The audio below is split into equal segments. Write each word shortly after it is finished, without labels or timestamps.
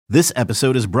This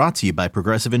episode is brought to you by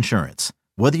Progressive Insurance.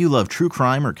 Whether you love true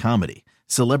crime or comedy,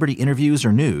 celebrity interviews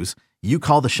or news, you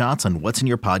call the shots on what's in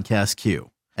your podcast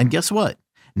queue. And guess what?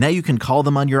 Now you can call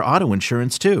them on your auto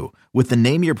insurance too with the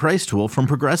Name Your Price tool from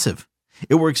Progressive.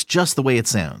 It works just the way it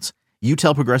sounds. You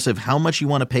tell Progressive how much you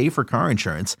want to pay for car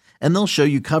insurance, and they'll show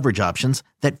you coverage options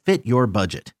that fit your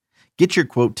budget. Get your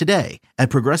quote today at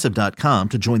Progressive.com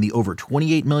to join the over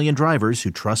 28 million drivers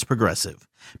who trust Progressive.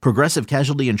 Progressive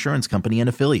Casualty Insurance Company and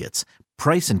Affiliates.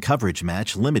 Price and coverage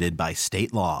match limited by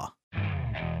state law.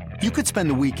 You could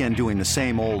spend the weekend doing the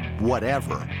same old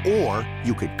whatever, or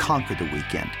you could conquer the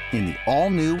weekend in the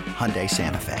all-new Hyundai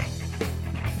Santa Fe.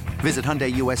 Visit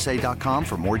HyundaiUSA.com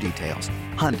for more details.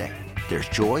 Hyundai, there's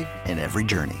joy in every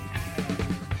journey.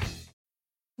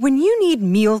 When you need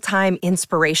mealtime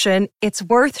inspiration, it's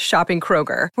worth shopping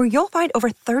Kroger, where you'll find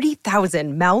over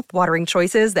 30,000 mouth-watering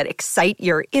choices that excite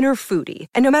your inner foodie.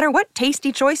 And no matter what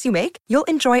tasty choice you make, you'll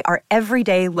enjoy our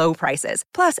everyday low prices,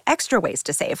 plus extra ways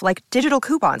to save, like digital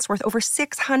coupons worth over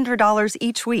 $600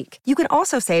 each week. You can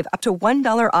also save up to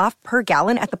 $1 off per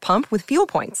gallon at the pump with fuel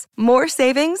points. More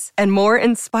savings and more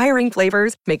inspiring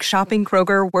flavors make shopping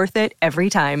Kroger worth it every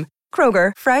time.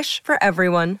 Kroger, fresh for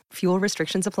everyone. Fuel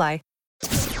restrictions apply.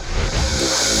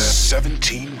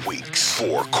 17 weeks,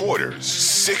 4 quarters,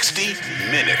 60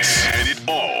 minutes, and it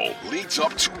all leads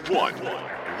up to one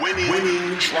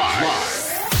winning drive.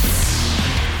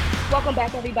 Welcome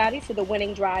back, everybody, to the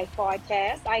Winning Drive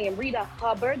podcast. I am Rita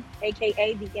Hubbard,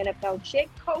 a.k.a. the NFL Chick,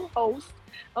 co-host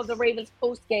of the Ravens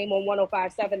post-game on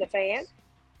 105.7 The Fan.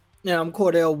 Yeah, I'm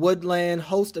Cordell Woodland,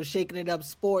 host of Shaking It Up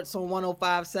Sports on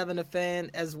 105.7 The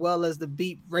Fan, as well as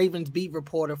the Ravens beat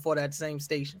reporter for that same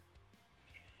station.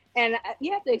 And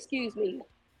you have to excuse me,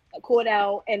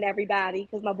 Cordell and everybody,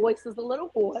 because my voice is a little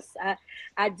hoarse.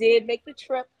 I did make the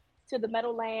trip to the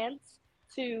Meadowlands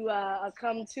to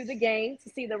come to the game to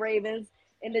see the Ravens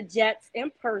and the Jets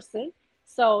in person.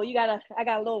 So I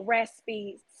got a little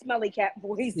raspy, smelly cat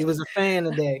voice. You was a fan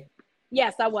today.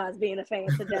 Yes, I was being a fan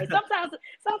today.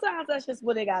 Sometimes that's just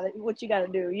what you gotta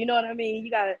do. You know what I mean?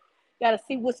 You gotta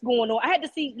see what's going on.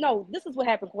 This is what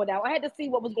happened, Cordell. I had to see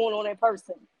what was going on in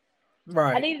person.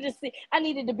 Right. I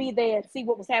needed to be there and see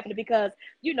what was happening because,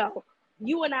 you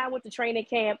and I went to training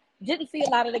camp, didn't see a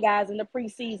lot of the guys in the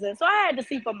preseason. So I had to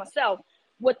see for myself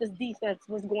what this defense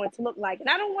was going to look like. And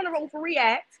I don't want to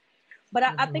overreact, but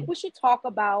I think we should talk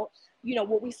about,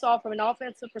 what we saw from an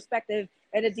offensive perspective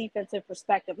and a defensive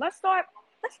perspective. Let's start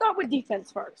with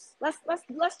defense first.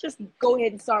 Let's just go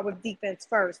ahead and start with defense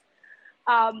first.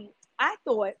 I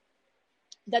thought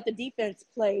that the defense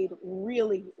played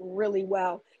really, really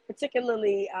well,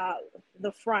 particularly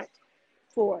the front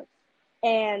four.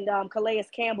 And Calais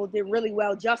Campbell did really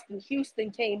well. Justin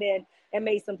Houston came in and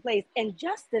made some plays. And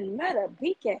Justin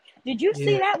Madubuike, did you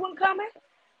see that one coming?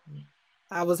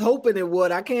 I was hoping it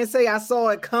would. I can't say I saw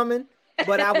it coming,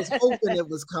 but I was hoping it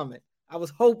was coming.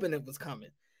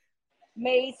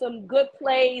 Made some good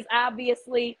plays,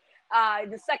 obviously.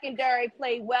 The secondary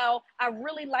played well. I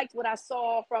really liked what I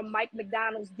saw from Mike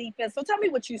McDonald's defense. So tell me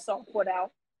what you saw,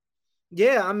 Cordell.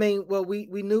 Yeah, I mean, well, we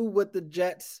knew what the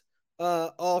Jets'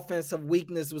 offensive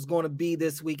weakness was going to be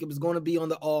this week. It was going to be on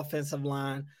the offensive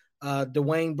line.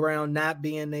 Dwayne Brown not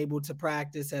being able to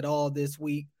practice at all this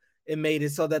week, it made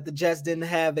it so that the Jets didn't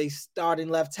have a starting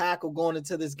left tackle going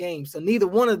into this game. So neither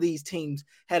one of these teams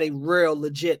had a real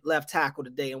legit left tackle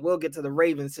today. And we'll get to the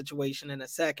Ravens situation in a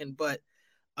second. But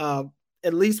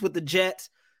at least with the Jets,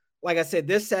 like I said,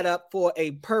 this set up for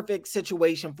a perfect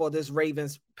situation for this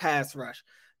Ravens pass rush.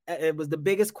 It was the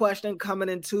biggest question coming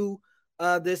into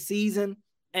this season.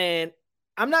 And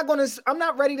I'm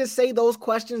not ready to say those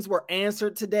questions were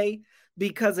answered today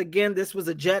because, again, this was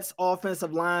a Jets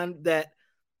offensive line that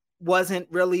wasn't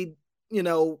really,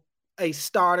 a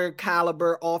starter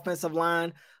caliber offensive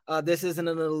line. This isn't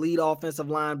an elite offensive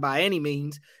line by any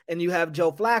means. And you have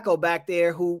Joe Flacco back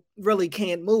there who really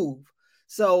can't move.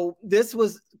 So this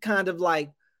was kind of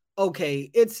like, okay,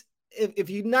 if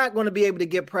you're not going to be able to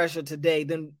get pressure today,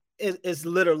 then it's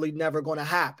literally never going to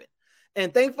happen.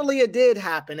 And thankfully it did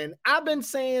happen. And I've been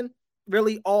saying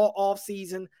really all off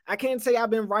season, I can't say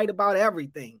I've been right about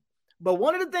everything, but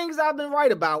one of the things I've been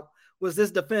right about was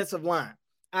this defensive line.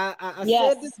 I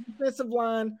said this defensive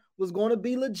line was going to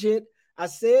be legit. I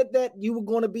said that you were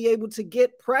going to be able to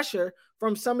get pressure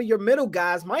from some of your middle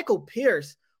guys. Michael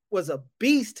Pierce was a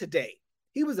beast today.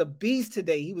 He was a beast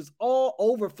today. He was all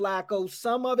over Flacco.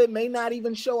 Some of it may not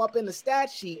even show up in the stat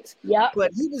sheets,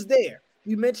 but he was there.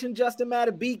 You mentioned Justin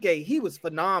Madubuike. He was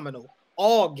phenomenal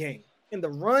all game. In the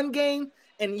run game,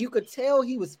 and you could tell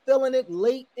he was feeling it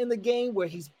late in the game where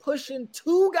he's pushing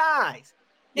two guys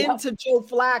into Joe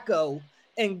Flacco,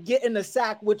 and getting the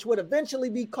sack, which would eventually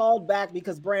be called back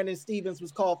because Brandon Stevens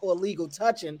was called for illegal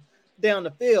touching down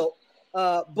the field.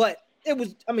 But it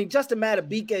was, I mean, Justin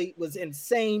Madubuike was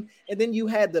insane. And then you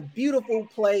had the beautiful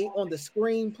play on the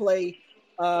screenplay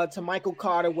to Michael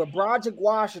Carter where Broderick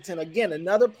Washington, again,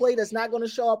 another play that's not going to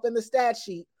show up in the stat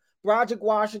sheet. Broderick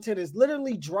Washington is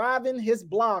literally driving his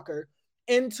blocker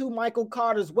into Michael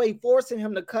Carter's way, forcing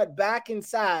him to cut back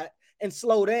inside and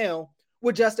slow down,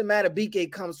 where Justin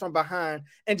Madubuike comes from behind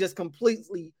and just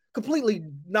completely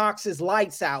knocks his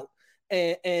lights out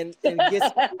and gets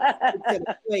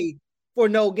to play for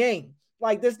no gain.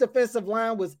 Like, this defensive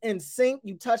line was in sync.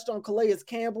 You touched on Calais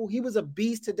Campbell. He was a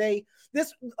beast today.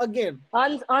 This, again,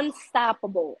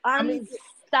 unstoppable. And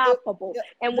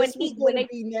when they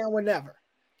be now or never.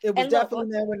 It was definitely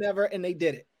now or never, and they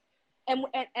did it. And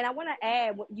I want to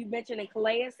add what you mentioned in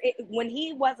Calais. When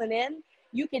he wasn't in,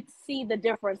 you could see the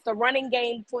difference. The running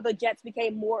game for the Jets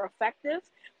became more effective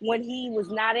when he was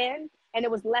not in, and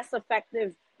it was less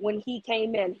effective when he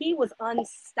came in. He was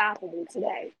unstoppable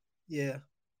today. Yeah.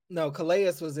 No,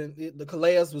 Calais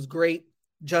was great.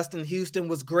 Justin Houston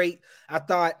was great. I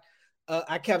thought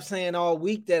I kept saying all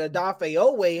week that Odafe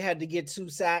Oweh had to get 2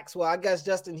 sacks. Well, I guess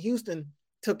Justin Houston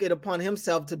took it upon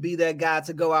himself to be that guy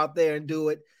to go out there and do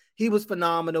it. He was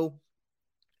phenomenal.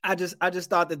 I just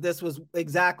thought that this was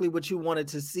exactly what you wanted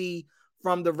to see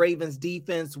from the Ravens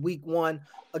defense week 1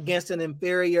 against an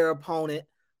inferior opponent,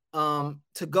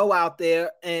 to go out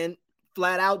there and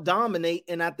flat out dominate.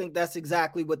 And I think that's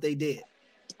exactly what they did.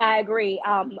 I agree.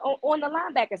 On the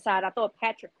linebacker side, I thought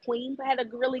Patrick Queen had a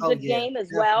really good game as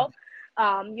well.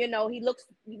 He looks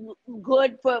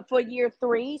good for year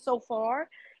 3 so far.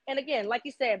 And again, like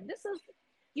you said, this is,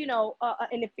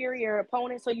 an inferior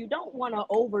opponent. So you don't want to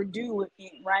overdo it,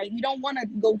 right? You don't want to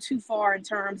go too far in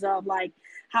terms of like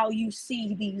how you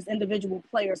see these individual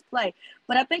players play.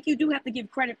 But I think you do have to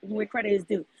give credit where credit is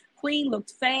due. Queen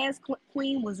looked fast.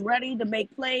 Queen was ready to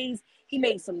make plays. He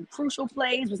made some crucial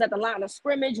plays, was at the line of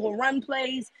scrimmage, will run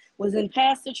plays, was in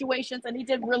pass situations, and he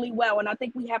did really well. And I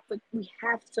think we have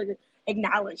to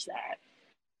acknowledge that.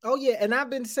 Oh yeah, and I've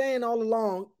been saying all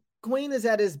along, Queen is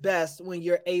at his best when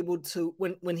you're able to,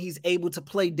 when he's able to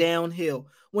play downhill,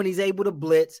 when he's able to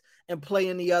blitz and play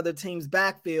in the other team's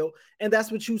backfield. And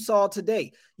that's what you saw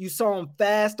today. You saw him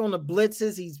fast on the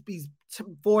blitzes. He's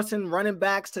forcing running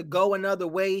backs to go another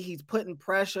way. He's putting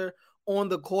pressure on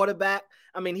the quarterback.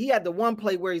 I mean, he had the one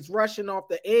play where he's rushing off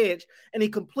the edge and he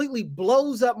completely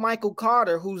blows up Michael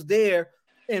Carter, who's there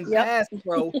in pass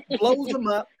pro, blows him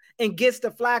up and gets the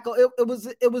Flacco.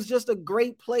 It was just a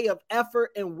great play of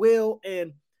effort and will.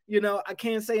 And, I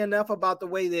can't say enough about the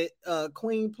way that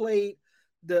Queen played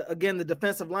the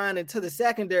defensive line into the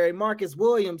secondary. Marcus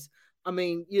Williams, I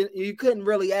mean, you couldn't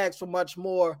really ask for much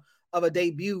more of a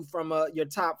debut from your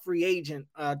top free agent.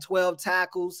 12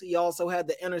 tackles. He also had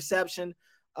the interception.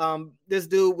 This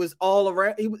dude was all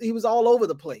around. He was all over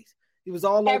the place. He was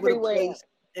all everywhere. Over the place.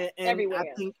 And everywhere.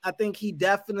 I think he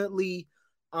definitely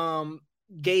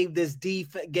gave this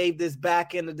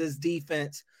back end of this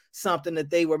defense something that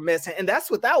they were missing. And that's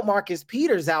without Marcus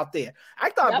Peters out there.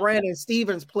 I thought Brandon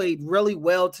Stevens played really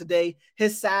well today.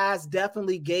 His size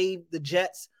definitely gave the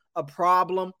Jets a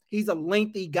problem. He's a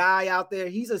lengthy guy out there.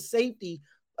 He's a safety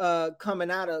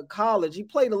coming out of college. He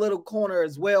played a little corner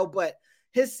as well, but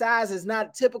his size is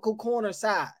not typical corner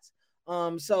size.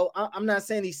 So I'm not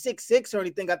saying he's 6'6" or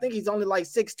anything. I think he's only like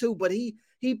 6'2", but he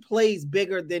plays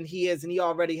bigger than he is, and he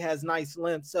already has nice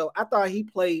length. So I thought he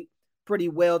played pretty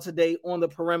well today on the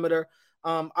perimeter.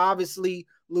 Obviously,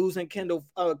 losing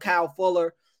Kyle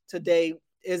Fuller today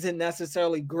isn't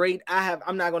necessarily great.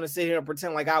 I'm not going to sit here and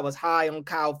pretend like I was high on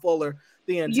Kyle Fuller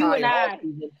the entire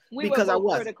season because I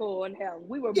was critical on him.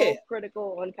 We were both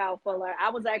critical on Kyle Fuller.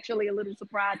 I was actually a little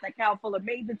surprised that Kyle Fuller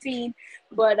made the team,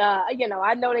 but I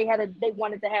know they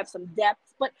wanted to have some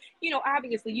depth, but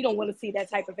obviously you don't want to see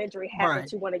that type of injury happen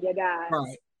to one of your guys.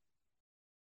 Right.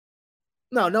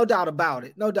 No doubt about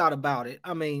it.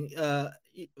 I mean,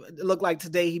 it looked like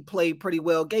today he played pretty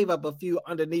well, gave up a few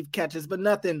underneath catches, but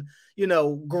nothing,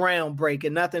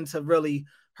 groundbreaking, nothing to really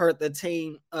hurt the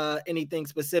team, anything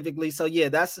specifically. So yeah,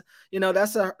 that's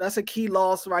a key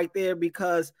loss right there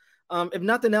because if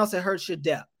nothing else, it hurts your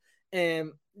depth.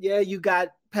 And yeah, you got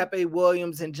Pepe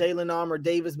Williams and Jalen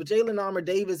Armour-Davis, but Jalen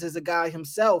Armour-Davis is a guy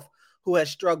himself who has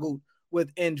struggled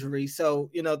with injury. So,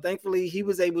 thankfully he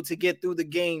was able to get through the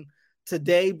game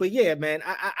today. But yeah, man,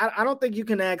 I don't think you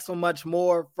can ask for much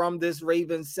more from this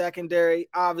Ravens secondary.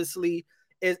 Obviously,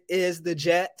 it is the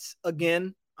Jets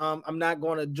again. I'm not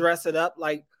going to dress it up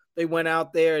like they went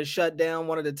out there and shut down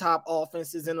one of the top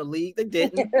offenses in the league. They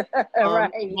didn't.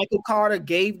 Right. Michael Carter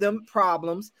gave them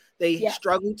problems. They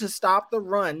struggled to stop the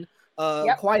run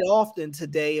quite often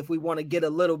today. If we want to get a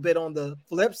little bit on the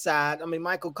flip side, I mean,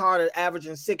 Michael Carter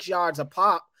averaging 6 yards a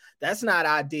pop. That's not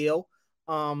ideal.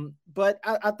 But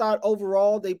I thought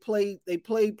overall they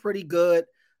played pretty good.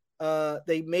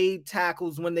 They made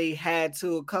tackles when they had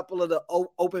to. A couple of the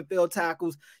open field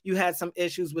tackles, you had some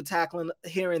issues with tackling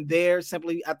here and there,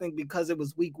 simply, I think, because it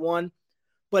was week 1.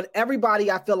 But everybody,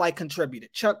 I feel like,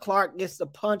 contributed. Chuck Clark gets the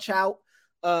punch out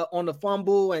on the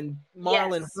fumble, and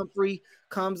Marlon Humphrey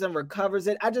comes and recovers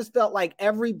it. I just felt like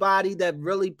everybody that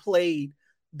really played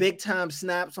big-time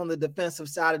snaps on the defensive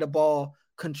side of the ball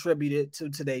contributed to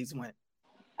today's win.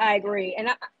 I agree. And,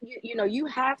 you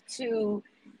have to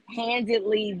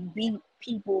handedly beat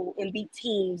people and beat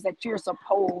teams that you're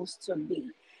supposed to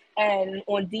beat. And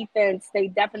on defense, they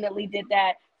definitely did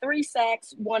that. 3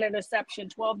 sacks, 1 interception,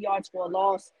 12 yards for a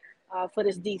loss for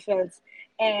this defense.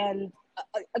 And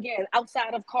again,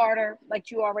 outside of Carter,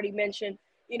 like you already mentioned,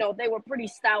 they were pretty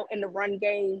stout in the run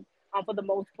game for the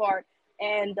most part.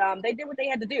 And they did what they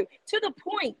had to do, to the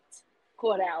point,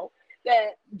 Cordell,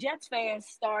 that Jets fans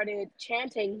started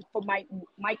chanting for Mike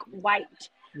White,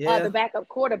 the backup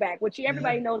quarterback, which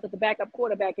everybody knows that the backup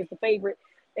quarterback is the favorite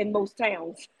in most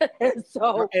towns.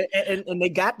 So and they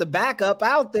got the backup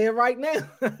out there right now.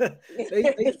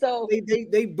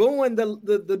 they booing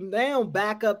the now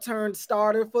backup turned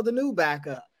starter for the new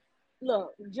backup.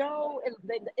 Look, Joe, and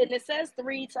it says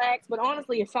 3 sacks, but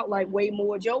honestly, it felt like way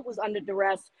more. Joe was under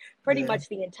duress pretty much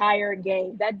the entire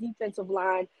game. That defensive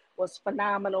line was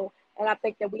phenomenal, and I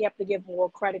think that we have to give more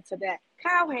credit to that.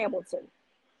 Kyle Hamilton,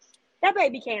 that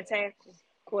baby can't tackle,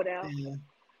 Cordell. Yeah.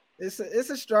 It's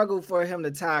a struggle for him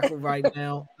to tackle right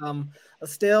now.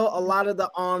 Still a lot of the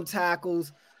arm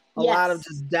tackles, a lot of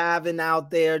just diving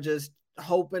out there, just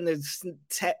hoping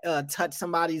to touch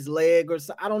somebody's leg or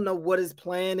so. I don't know what his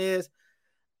plan is.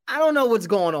 I don't know what's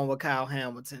going on with Kyle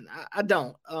Hamilton. I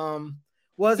don't. Do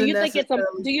you think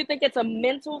it's a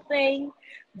mental thing?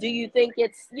 Do you think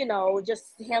it's,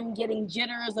 just him getting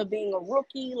jitters of being a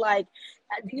rookie? Like,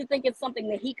 do you think it's something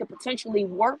that he could potentially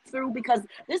work through? Because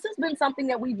this has been something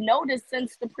that we've noticed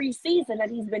since the preseason that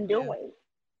he's been doing.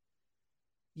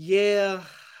 Yeah.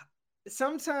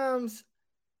 Sometimes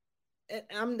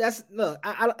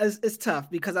it's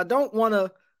tough because I don't want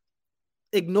to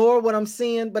ignore what I'm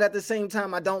seeing, but at the same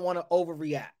time, I don't want to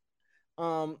overreact.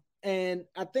 And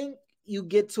I think you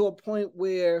get to a point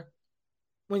where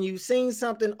when you've seen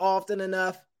something often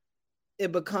enough,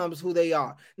 it becomes who they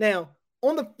are. Now,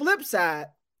 on the flip side,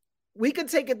 we could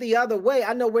take it the other way.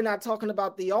 I know we're not talking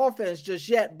about the offense just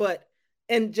yet,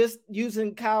 and just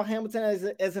using Kyle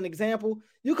Hamilton as an example,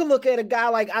 you can look at a guy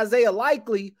like Isaiah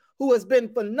Likely, who has been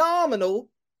phenomenal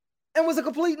and was a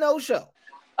complete no-show.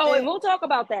 Oh, and we'll talk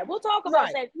about that. We'll talk about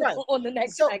that on the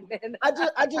next segment.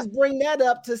 I just bring that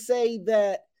up to say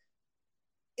that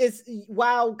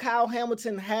while Kyle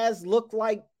Hamilton has looked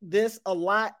like this a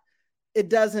lot, it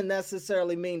doesn't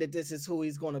necessarily mean that this is who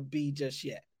he's going to be just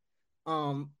yet.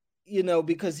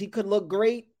 Because he could look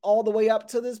great all the way up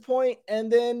to this point,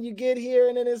 and then you get here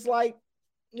and then it's like,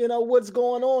 what's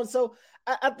going on? So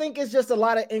I think it's just a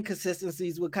lot of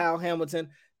inconsistencies with Kyle Hamilton.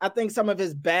 I think some of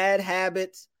his bad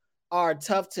habits are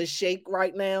tough to shake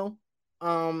right now.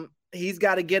 He's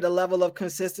got to get a level of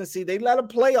consistency. They let him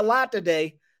play a lot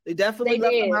today. They definitely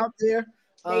left him out there.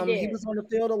 He was on the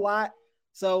field a lot.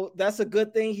 So that's a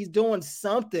good thing. He's doing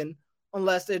something,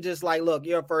 unless they're just like, look,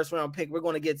 you're a first round pick. We're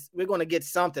going to get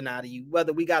something out of you,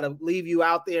 whether we got to leave you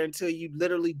out there until you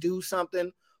literally do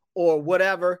something or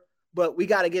whatever, but we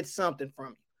got to get something from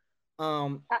you.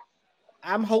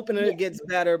 I'm hoping that it gets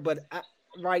better, but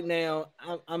right now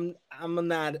I'm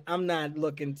not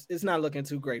looking. It's not looking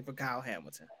too great for Kyle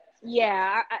Hamilton.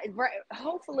 Yeah,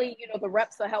 hopefully, the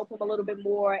reps will help him a little bit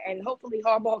more, and hopefully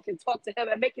Harbaugh can talk to him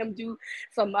and make him do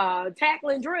some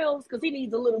tackling drills because he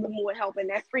needs a little bit more help in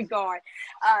that regard.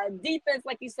 Defense,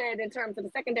 like you said, in terms of the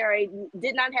secondary,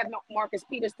 did not have Marcus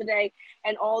Peters today,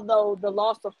 and although the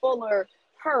loss of Fuller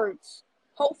hurts,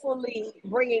 hopefully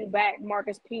bringing back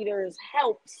Marcus Peters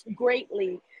helps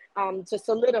greatly to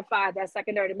solidify that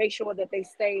secondary, to make sure that they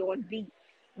stay on beat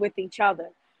with each other.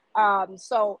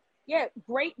 Yeah,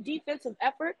 great defensive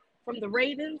effort from the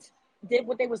Ravens. Did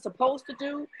what they were supposed to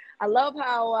do. I love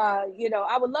how,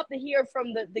 I would love to hear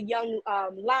from the young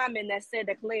lineman that said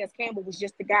that Calais Campbell was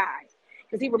just a guy.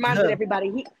 Because he reminded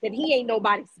everybody that he ain't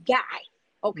nobody's guy,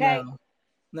 okay?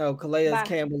 No, Calais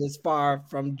Campbell is far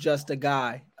from just a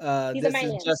guy. This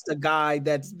is just a guy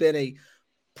that's been a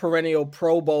perennial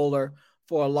Pro Bowler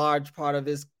for a large part of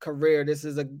his career. This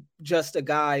is just a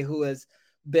guy who has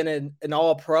been an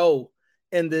all-pro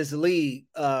in this league.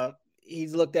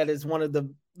 He's looked at as one of the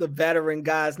veteran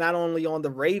guys, not only on the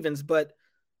Ravens, but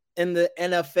in the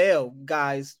NFL.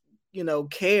 Guys,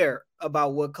 care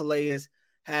about what Calais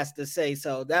has to say.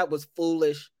 So that was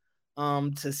foolish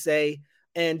to say.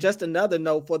 And just another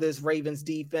note for this Ravens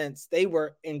defense, they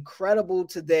were incredible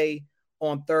today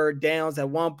on third downs. At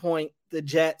one point, the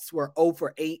Jets were 0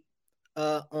 for 8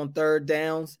 on third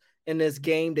downs in this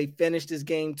game. They finished this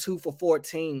game 2 for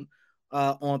 14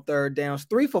 on third downs,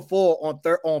 3 for 4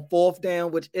 on fourth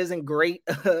down, which isn't great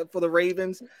for the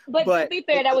Ravens. But to be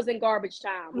fair, that was in garbage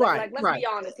time. Right. Let's be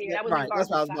honest here. That was in garbage time. That's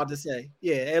what I was about to say.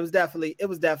 Yeah, it was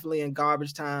definitely in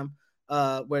garbage time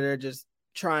where they're just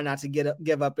trying not to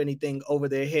give up anything over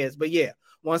their heads. But yeah,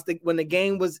 when the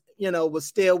game was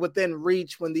still within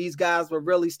reach, when these guys were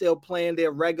really still playing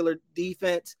their regular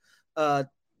defense,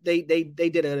 they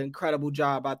did an incredible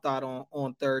job, I thought,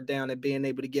 on third down and being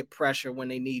able to get pressure when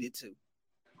they needed to.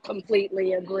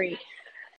 Completely agree.